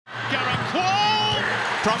Kuol!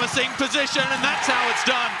 Promising position, and that's how it's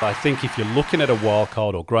done. I think if you're looking at a wild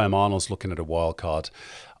card, or Graham Arnold's looking at a wild card,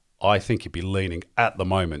 I think he'd be leaning at the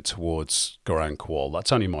moment towards Garang Kuol.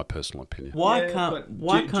 That's only my personal opinion. Why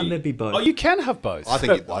can't there be both? Oh, you can have both. I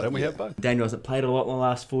think why don't we have both? Daniel hasn't played a lot in the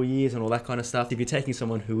last 4 years and all that kind of stuff. If you're taking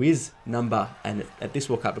someone who is number, and at this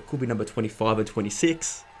World Cup it could be number 25 and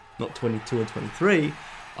 26, not 22 and 23,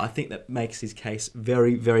 I think that makes his case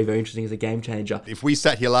very, very, very interesting as a game changer. If we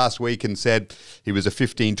sat here last week and said he was a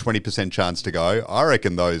 15-20% chance to go, I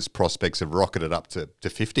reckon those prospects have rocketed up to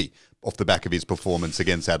 50 off the back of his performance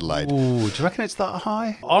against Adelaide. Ooh, do you reckon it's that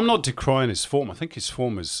high? I'm not decrying his form. I think his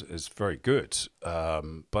form is very good.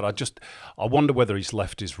 But I wonder whether he's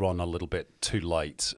left his run a little bit too late.